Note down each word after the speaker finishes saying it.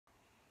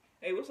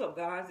Hey, what's up,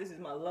 guys? This is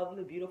my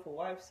lovely, beautiful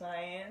wife,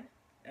 Cyan,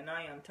 and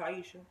I am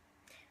Taisha.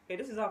 Hey,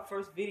 this is our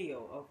first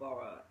video of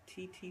our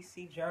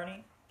TTC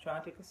journey,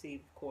 trying to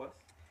conceive, of course.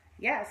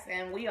 Yes,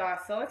 and we are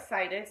so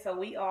excited. So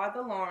we are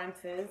the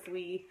Lawrences.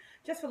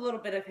 Just a little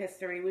bit of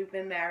history. We've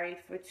been married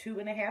for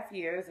 2.5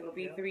 years. It'll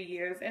be 3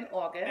 years in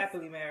August.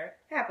 Happily married.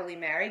 Happily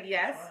married,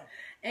 yes.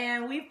 Right.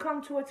 And we've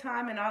come to a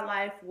time in our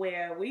life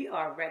where we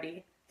are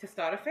ready to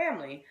start a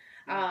family.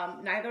 Yes.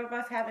 Neither of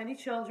us have any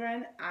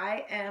children.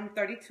 I am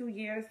 32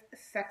 years,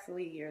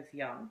 sexily years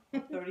young.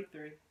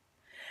 33.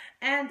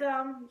 And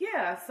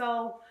yeah,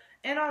 so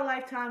in our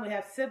lifetime we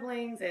have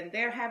siblings and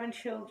they're having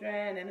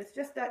children, and it's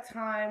just that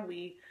time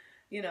we're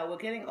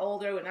getting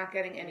older, we're not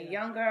getting any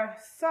younger.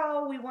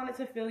 So we wanted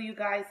to fill you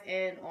guys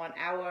in on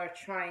our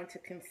trying to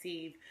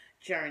conceive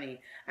journey.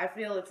 I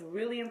feel it's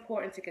really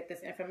important to get this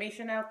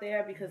information out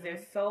there because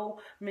there's so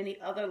many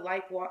other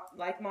like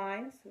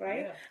minds,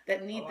 right? Yeah.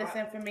 That need this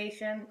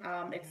information.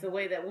 It's the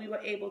way that we were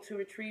able to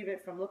retrieve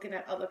it from looking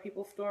at other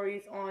people's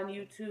stories on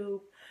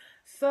YouTube.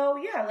 So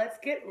yeah, let's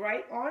get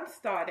right on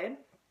started.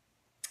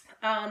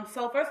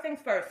 So first things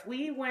first,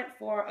 we went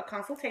for a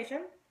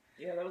consultation.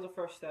 Yeah, that was the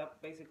first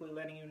step, basically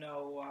letting you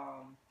know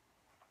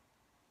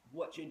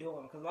what you're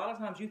doing. Because a lot of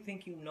times you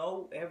think you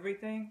know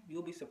everything,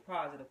 you'll be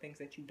surprised at the things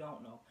that you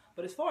don't know.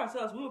 But as far as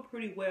us, we were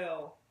pretty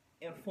well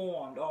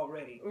informed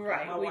already.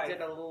 Right, we did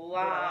a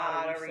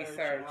lot of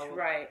research.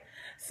 Right.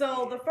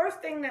 So the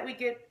first thing that we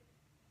get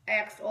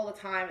asked all the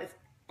time is,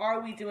 are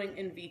we doing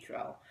in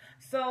vitro?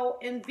 So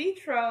in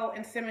vitro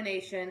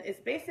insemination is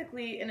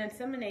basically an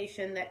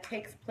insemination that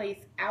takes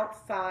place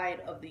outside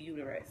of the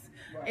uterus.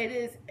 Right. It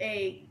is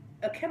a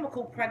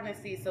chemical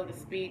pregnancy, so to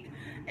speak,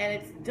 and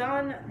it's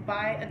done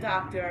by a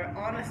doctor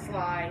on a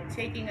slide,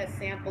 taking a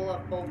sample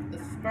of both the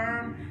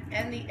sperm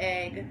and the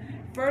egg,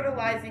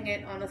 fertilizing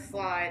it on a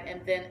slide,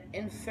 and then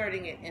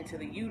inserting it into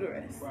the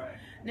uterus. Right.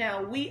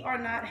 Now, we are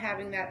not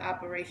having that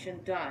operation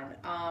done.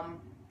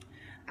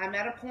 I'm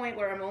at a point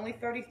where I'm only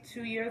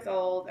 32 years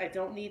old. I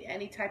don't need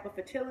any type of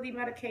fertility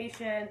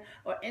medication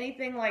or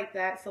anything like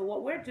that. So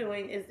what we're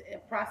doing is a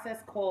process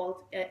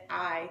called an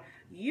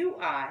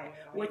IUI,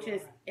 which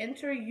is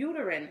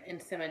intrauterine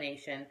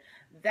insemination.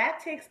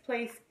 That takes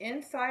place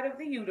inside of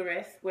the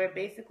uterus, where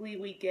basically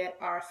we get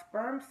our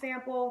sperm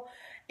sample,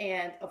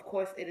 and of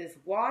course it is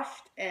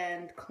washed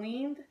and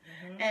cleaned,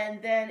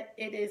 and then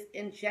it is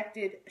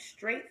injected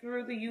straight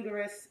through the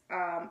uterus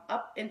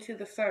up into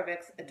the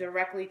cervix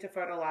directly to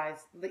fertilize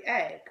the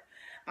egg.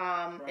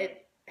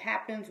 It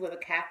happens with a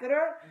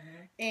catheter,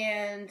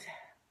 and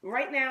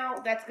right now,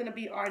 that's going to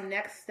be our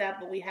next step,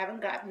 but we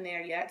haven't gotten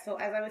there yet. So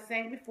as I was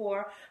saying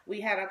before,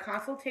 we had a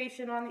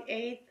consultation on the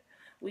 8th.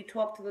 We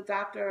talked to the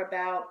doctor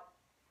about,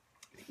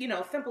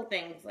 simple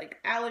things like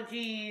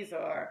allergies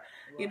or,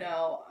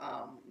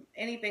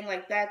 anything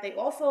like that. They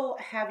also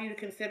have you to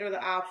consider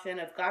the option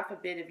of, God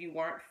forbid, if you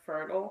weren't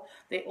fertile,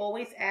 they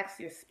always ask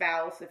your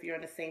spouse, if you're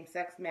in a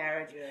same-sex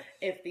marriage,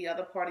 if the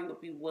other party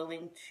would be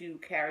willing to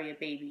carry a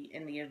baby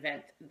in the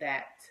event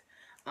that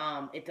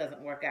it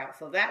doesn't work out.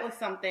 So that was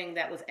something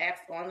that was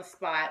asked on the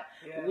spot.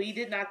 Yes. We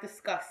did not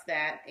discuss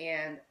that.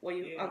 And were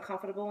you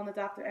uncomfortable when the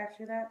doctor asked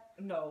you that?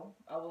 No,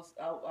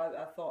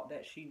 I thought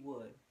that she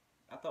would.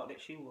 I thought that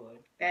she would.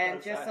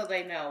 And just so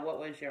they know, what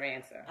was your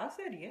answer? I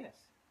said yes.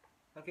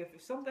 Like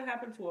if something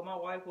happened to her, my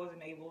wife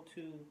wasn't able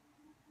to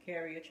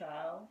carry a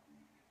child,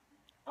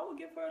 I would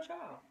give her a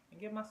child and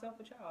give myself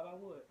a child. I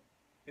would,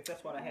 if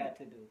that's what I had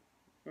to do.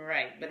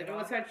 Right, but if it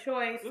was her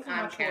choice,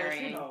 I'm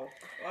carrying. A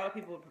lot of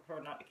people would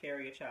prefer not to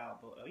carry a child,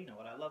 but you know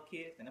what? I love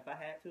kids, and if I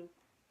had to,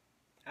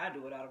 I'd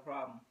do it without a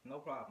problem. No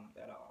problem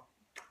at all.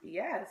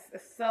 Yes,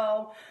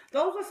 so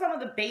those were some of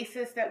the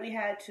basis that we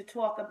had to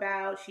talk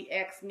about. She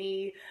asked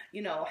me,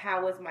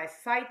 how was my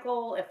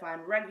cycle, if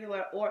I'm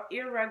regular or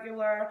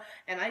irregular,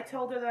 and I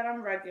told her that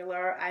I'm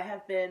regular. I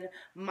have been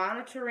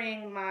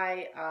monitoring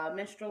my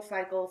menstrual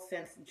cycle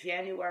since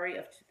January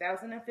of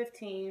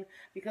 2015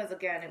 because,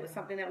 again, it was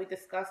something that we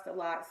discussed a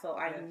lot, so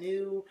I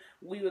knew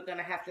we were going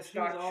to have to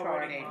start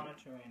charting.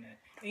 Monitoring it.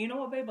 And you know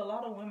what, babe? A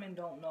lot of women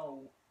don't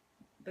know.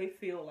 They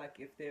feel like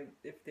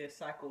if their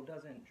cycle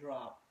doesn't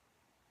drop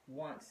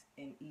once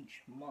in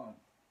each month,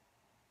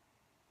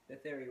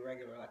 that they're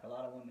irregular. Like a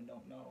lot of women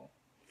don't know.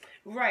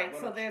 Right,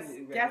 so there's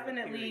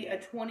definitely a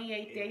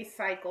 28-day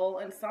cycle,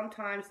 and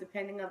sometimes,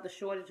 depending on the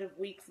shortage of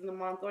weeks in the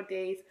month or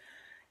days,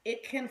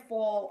 it can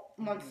fall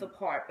months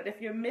apart. But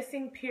if you're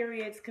missing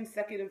periods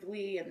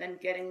consecutively and then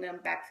getting them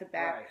back to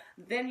back,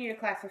 then you're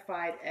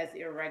classified as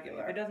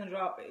irregular. If it doesn't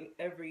drop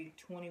every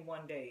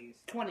 21 days.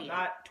 28.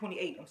 Not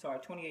 28, I'm sorry,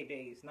 28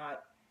 days,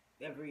 not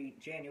every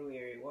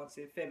January, once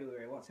in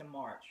February, once in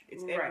March.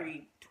 It's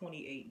every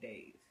 28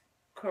 days.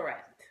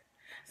 Correct.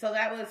 So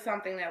that was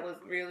something that was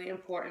really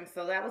important.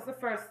 So that was the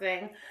first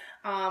thing.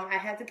 I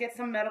had to get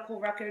some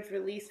medical records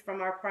released from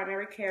our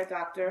primary care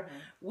doctor.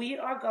 We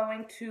are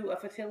going to a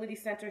fertility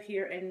center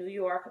here in New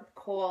York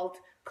called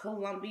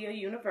Columbia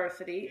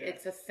University.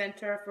 It's a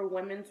center for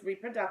women's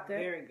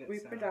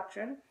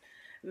reproduction.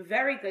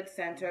 Very good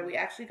center. We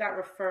actually got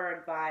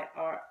referred by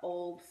our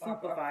old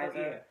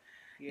supervisor.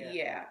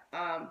 Yeah.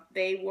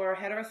 They were a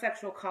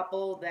heterosexual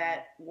couple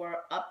that were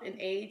up in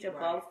age,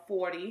 above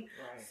 40.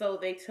 Right. So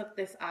they took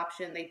this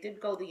option. They did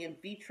go the in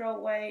vitro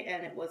way,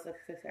 and it was a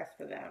success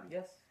for them.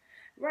 Yes.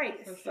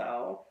 Right. For So,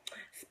 sure.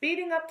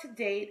 speeding up to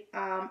date,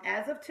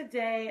 as of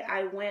today,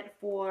 I went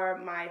for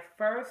my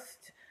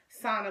first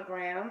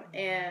sonogram,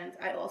 and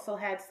I also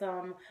had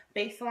some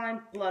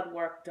baseline blood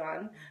work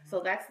done.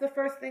 So that's the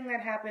first thing that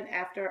happened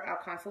after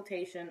our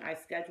consultation I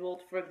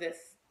scheduled for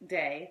this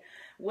day,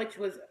 which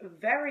was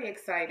very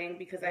exciting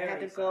because I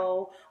had to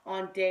go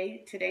on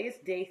today is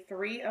day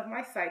 3 of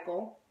my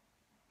cycle.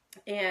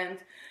 And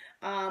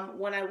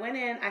when I went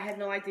in, I had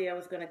no idea I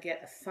was going to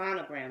get a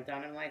sonogram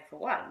done. I'm like, for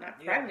what? I'm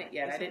not pregnant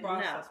yet. I didn't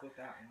know. With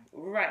that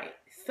one. Right.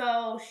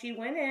 So she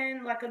went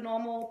in like a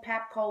normal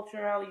pap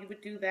culture, how you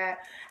would do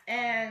that.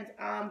 And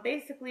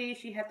basically,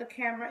 she had the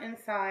camera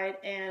inside,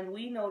 and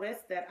we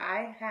noticed that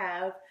I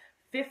have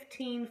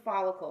 15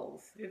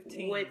 follicles.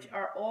 15. Which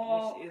are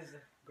all... Which is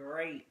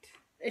great.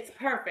 It's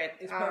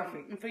perfect. It's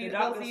perfect. And for the you,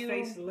 doctor's both of you,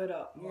 face lit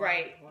up.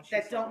 Right.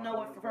 That don't know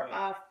what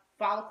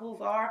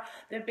follicles are.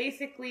 They're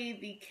basically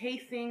the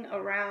casing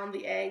around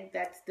the egg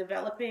that's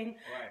developing.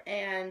 Right.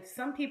 And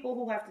some people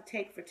who have to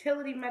take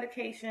fertility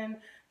medication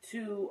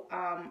to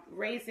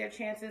raise their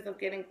chances of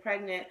getting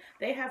pregnant,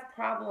 they have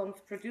problems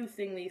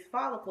producing these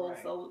follicles,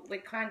 so they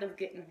kind of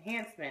get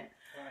enhancement.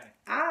 Right.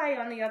 I,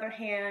 on the other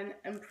hand,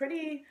 am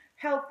pretty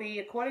healthy.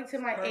 According to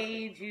my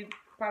age, you'd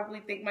probably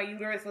think my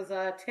uterus was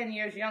 10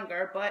 years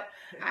younger, but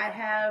I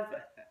have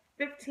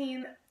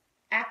 15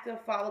 active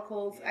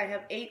follicles. I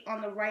have 8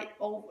 on the right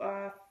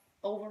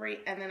ovary,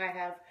 and then I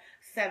have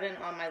 7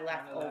 on my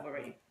left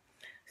ovary.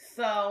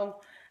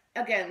 So,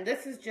 again,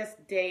 this is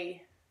just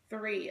day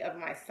 3 of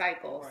my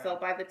cycle. Right. So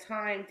by the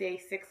time day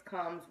 6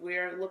 comes,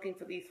 we're looking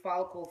for these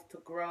follicles to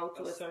grow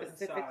to a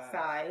specific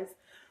size.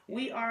 Yeah.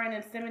 We aren't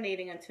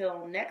inseminating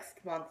until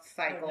next month's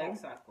cycle.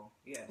 Next cycle,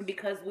 yes.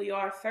 Because we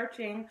are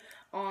searching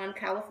on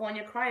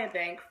California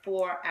Cryobank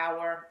for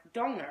our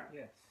donor.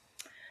 Yes.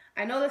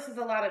 I know this is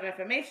a lot of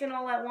information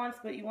all at once,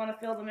 but you want to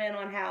fill them in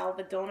on how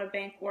the donor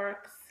bank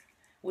works.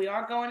 We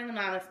are going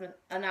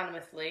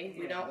anonymously.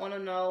 We don't want to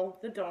know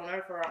the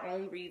donor for our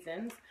own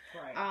reasons.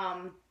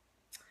 Right.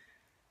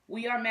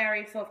 We are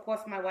married, so of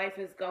course my wife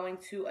is going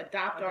to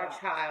adopt our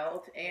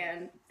child,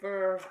 and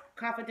for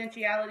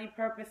confidentiality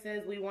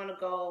purposes, we want to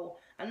go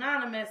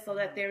anonymous so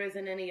that there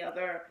isn't any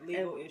other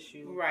legal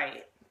issue.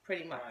 Right,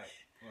 pretty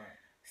much. Right.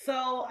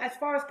 So as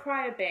far as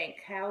Cryobank,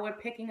 how we're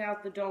picking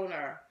out the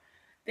donor,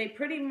 they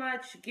pretty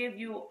much give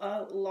you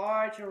a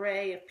large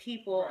array of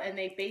people, and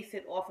they base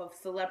it off of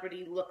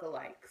celebrity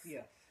lookalikes.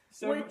 Yeah,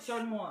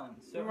 certain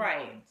ones.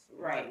 Right.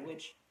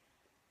 Which,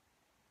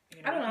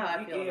 you know, I don't know how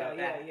I feel about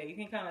that. Yeah, you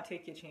can kind of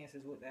take your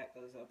chances with that,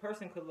 because a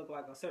person could look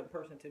like a certain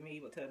person to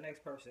me, but to the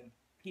next person,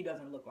 he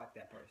doesn't look like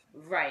that person.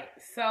 Right.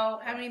 So,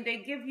 I mean, they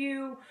give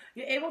you,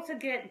 you're able to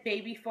get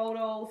baby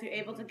photos, you're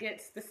able to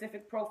get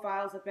specific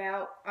profiles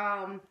about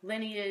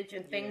lineage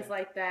and things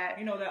like that.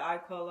 You know, their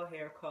eye color,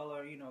 hair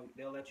color, you know,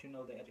 they'll let you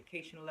know their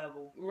education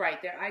level. Right,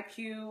 their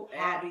IQ,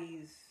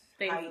 hobbies,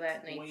 things height, of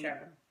that nature. weight.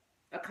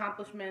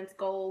 Accomplishments,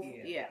 goals,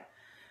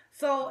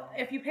 So,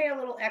 if you pay a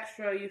little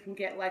extra, you can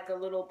get like a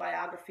little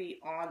biography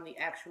on the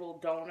actual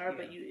donor,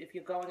 but if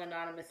you're going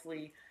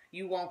anonymously,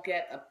 you won't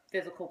get a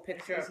physical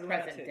picture of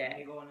present day. When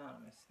you go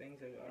anonymous,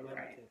 things are limited.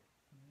 Right.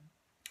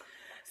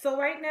 So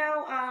right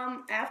now,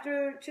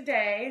 after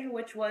today,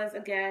 which was,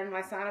 again,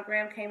 my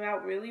sonogram came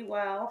out really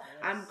well,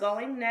 I'm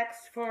going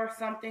next for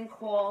something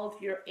called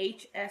your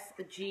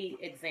HSG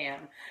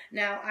exam.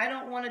 Now, I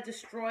don't want to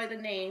destroy the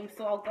name,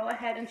 so I'll go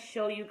ahead and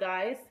show you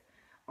guys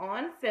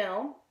on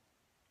film.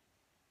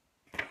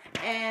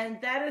 And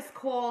that is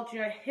called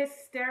your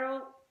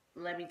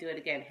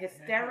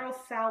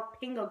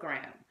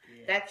hysterosalpingogram.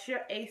 That's your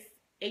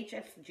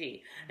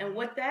HSG. And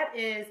what that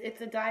is,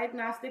 it's a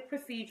diagnostic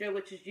procedure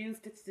which is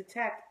used to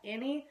detect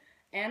any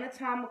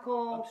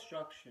anatomical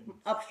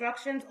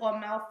obstructions or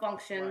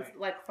malfunctions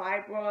like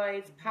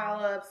fibroids,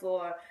 polyps,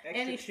 or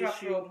any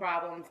structural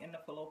problems in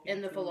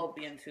the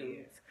fallopian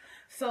tubes.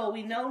 So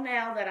we know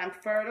now that I'm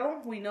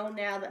fertile. We know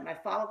now that my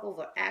follicles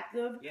are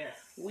active.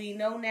 Yes. We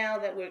know now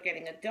that we're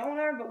getting a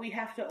donor, but we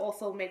have to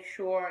also make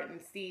sure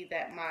and see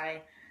that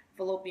my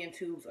fallopian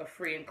tubes are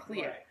free and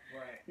clear.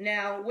 Right.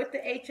 Now, with the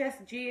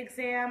HSG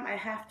exam, I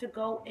have to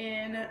go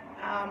in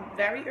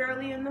very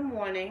early in the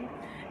morning.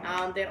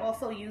 They're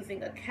also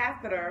using a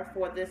catheter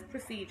for this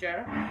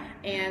procedure,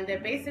 and they're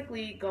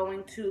basically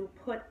going to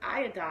put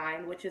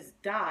iodine, which is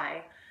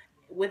dye,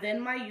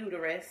 within my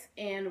uterus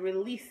and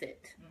release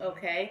it,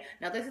 okay?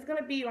 Now, this is going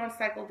to be on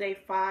cycle day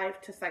 5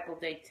 to cycle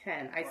day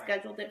 10. I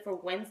scheduled it for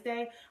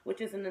Wednesday,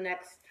 which is in the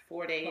next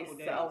 4 days.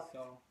 So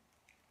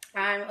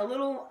I'm a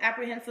little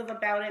apprehensive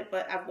about it,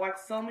 but I've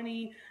watched so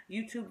many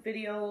YouTube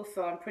videos,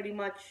 so I'm pretty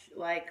much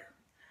like,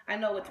 I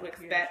know what to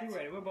expect. Yeah, she's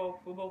ready. We're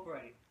both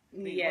ready.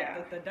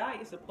 The dye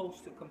is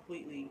supposed to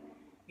completely,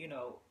 you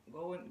know,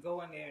 go in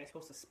there and it's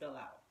supposed to spill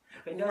out.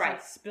 If it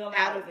doesn't spill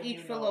out of each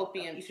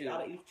fallopian tube.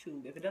 Out of each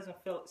tube. If it doesn't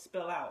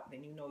spill out,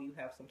 then you know you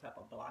have some type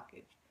of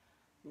blockage.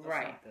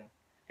 Something.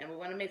 And we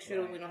want to make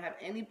sure that we don't have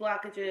any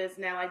blockages.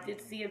 Now, I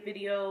did see a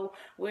video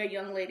where a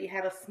young lady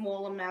had a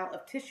small amount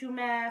of tissue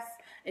mass.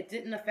 It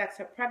didn't affect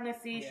her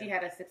pregnancy. She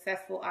had a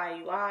successful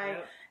IUI.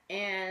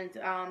 And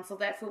so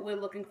that's what we're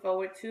looking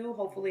forward to.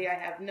 Hopefully, I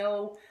have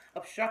no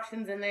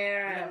obstructions in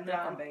there. And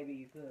nothing, baby,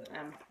 you good.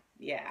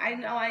 Yeah, I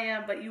know I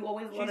am, but you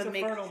always want to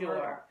make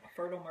sure. A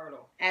fertile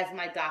myrtle. As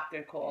my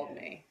doctor called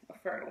me, a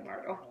fertile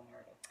myrtle.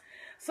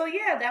 So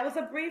yeah, that was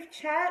a brief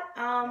chat.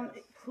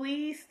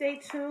 Please stay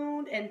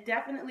tuned and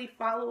definitely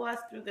follow us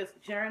through this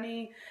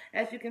journey.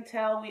 As you can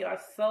tell, we are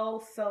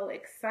so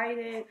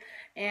excited.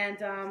 And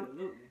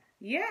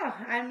yeah,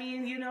 I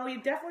mean, you know,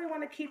 you definitely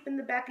want to keep in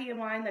the back of your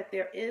mind that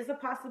there is a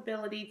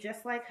possibility,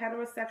 just like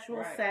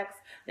heterosexual sex.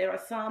 There are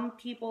some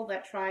people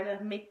that try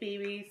to make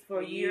babies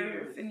for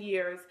years and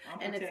years,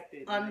 and it's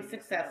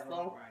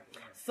unsuccessful.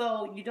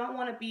 So you don't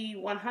want to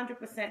be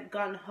 100%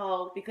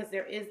 gun-ho, because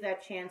there is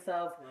that chance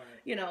of,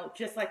 you know,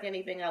 just like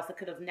anything else, it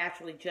could have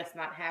naturally just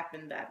not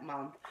happened that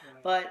month.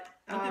 But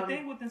the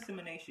thing with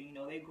insemination, you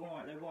know, they're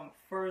going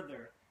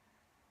further,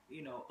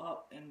 you know,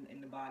 up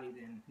in the body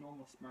than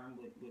normal sperm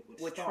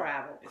would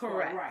travel.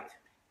 Correct. Right.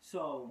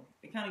 So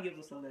it kind of gives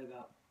us a leg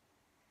up.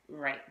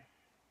 Right.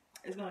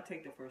 It's going to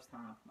take the first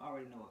time. I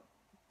already know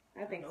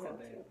it. I think so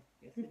too.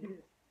 Yes, it is.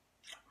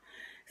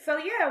 So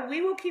yeah,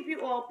 we will keep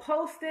you all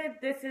posted.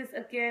 This is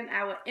again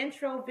our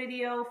intro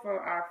video for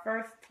our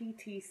first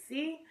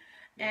TTC.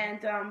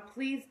 And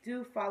please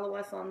do follow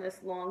us on this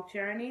long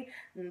journey.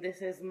 And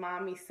this is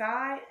Mommy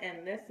Sai,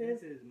 and this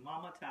is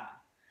Mama Tai.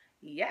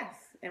 Yes,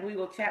 and we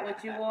will chat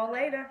with you all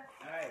later.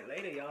 All right,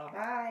 later, y'all.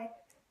 Bye.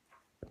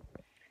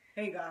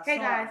 Hey, guys. Hey,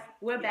 guys.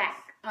 We're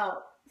back.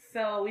 Oh,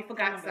 so we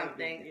forgot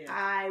something. Yeah.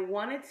 I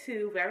wanted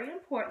to, very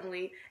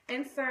importantly,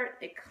 insert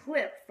a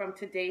clip from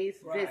today's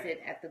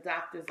visit at the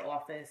doctor's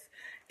office.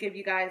 Give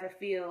you guys a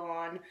feel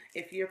on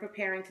if you're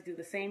preparing to do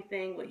the same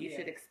thing, what you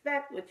should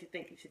expect, what you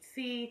think you should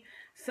see.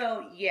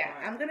 So, yeah,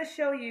 I'm going to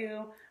show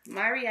you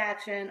my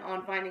reaction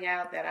on finding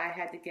out that I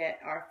had to get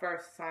our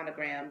first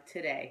sonogram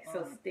today.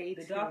 So stay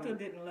tuned. The doctor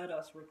didn't let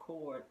us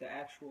record the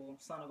actual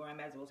sonogram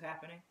as it was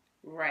happening.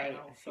 Right. You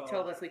know, so, she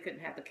told us we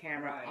couldn't have the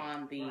camera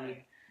on the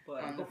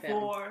But on the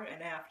before film.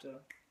 and after,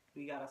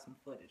 we got us some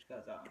footage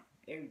because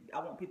I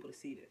want people to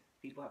see this.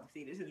 People have to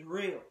see this. This is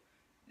real.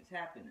 It's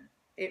happening.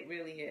 It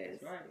really is.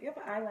 That's right. You have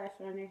an eyelash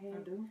on your head.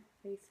 I do.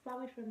 It's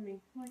probably from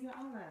me. Well, your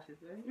eyelashes,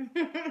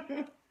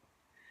 baby.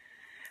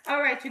 All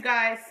right, you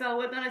guys. So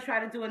we're going to try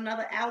to do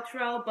another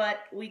outro, but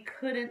we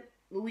couldn't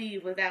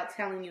leave without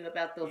telling you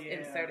about those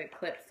inserted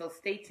clips. So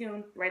stay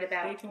tuned right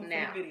about now. Stay tuned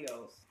for the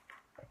videos.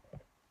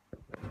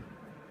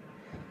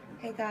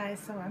 Hey guys,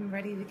 so I'm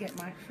ready to get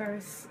my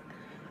first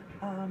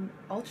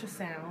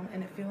ultrasound,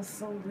 and it feels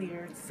so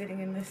weird sitting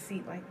in this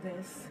seat like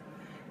this.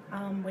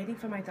 Waiting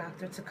for my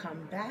doctor to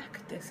come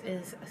back. This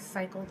is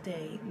cycle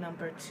day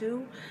number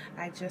 2.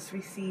 I just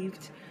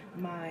received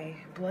my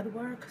blood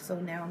work, so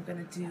now I'm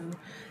going to do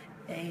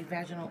a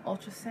vaginal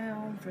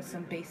ultrasound for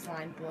some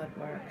baseline blood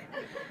work.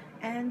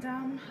 And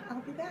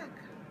I'll be back.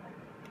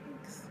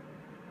 Thanks.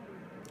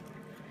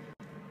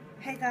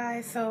 Hey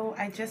guys, so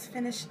I just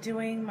finished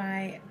doing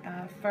my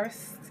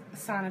first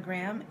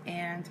sonogram,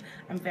 and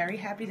I'm very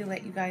happy to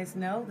let you guys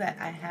know that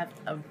I have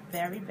a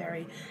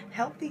very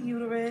healthy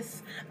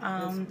uterus.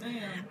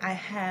 I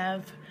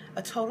have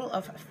a total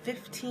of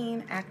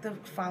 15 active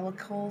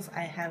follicles.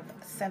 I have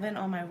 7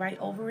 on my right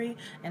ovary,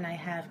 and I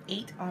have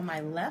 8 on my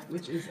left,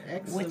 which is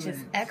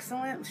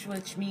excellent.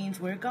 Which means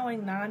we're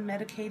going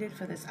non-medicated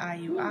for this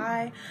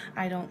IUI.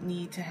 I don't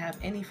need to have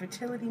any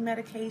fertility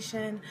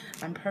medication.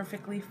 I'm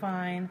perfectly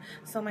fine.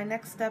 So my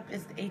next step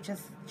is the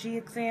HSG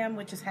exam,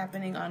 which is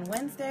happening on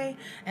Wednesday,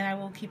 and I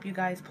will keep you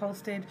guys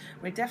posted.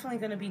 We're definitely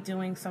going to be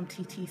doing some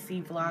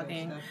TTC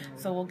vlogging,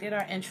 so we'll get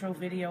our intro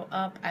video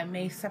up. I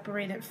may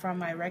separate it from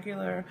my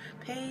regular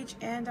page,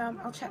 and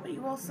I'll chat with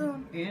you all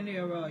soon. And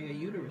your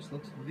uterus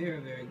looks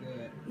very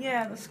good.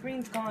 Yeah, the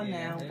screen's gone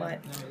now,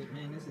 but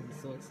man, this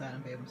is so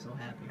exciting, babe. I'm so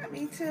happy.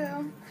 Me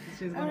too.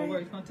 This is gonna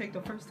work. It's gonna take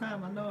the first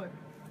time. I know it.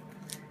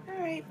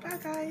 All right, bye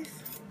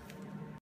guys.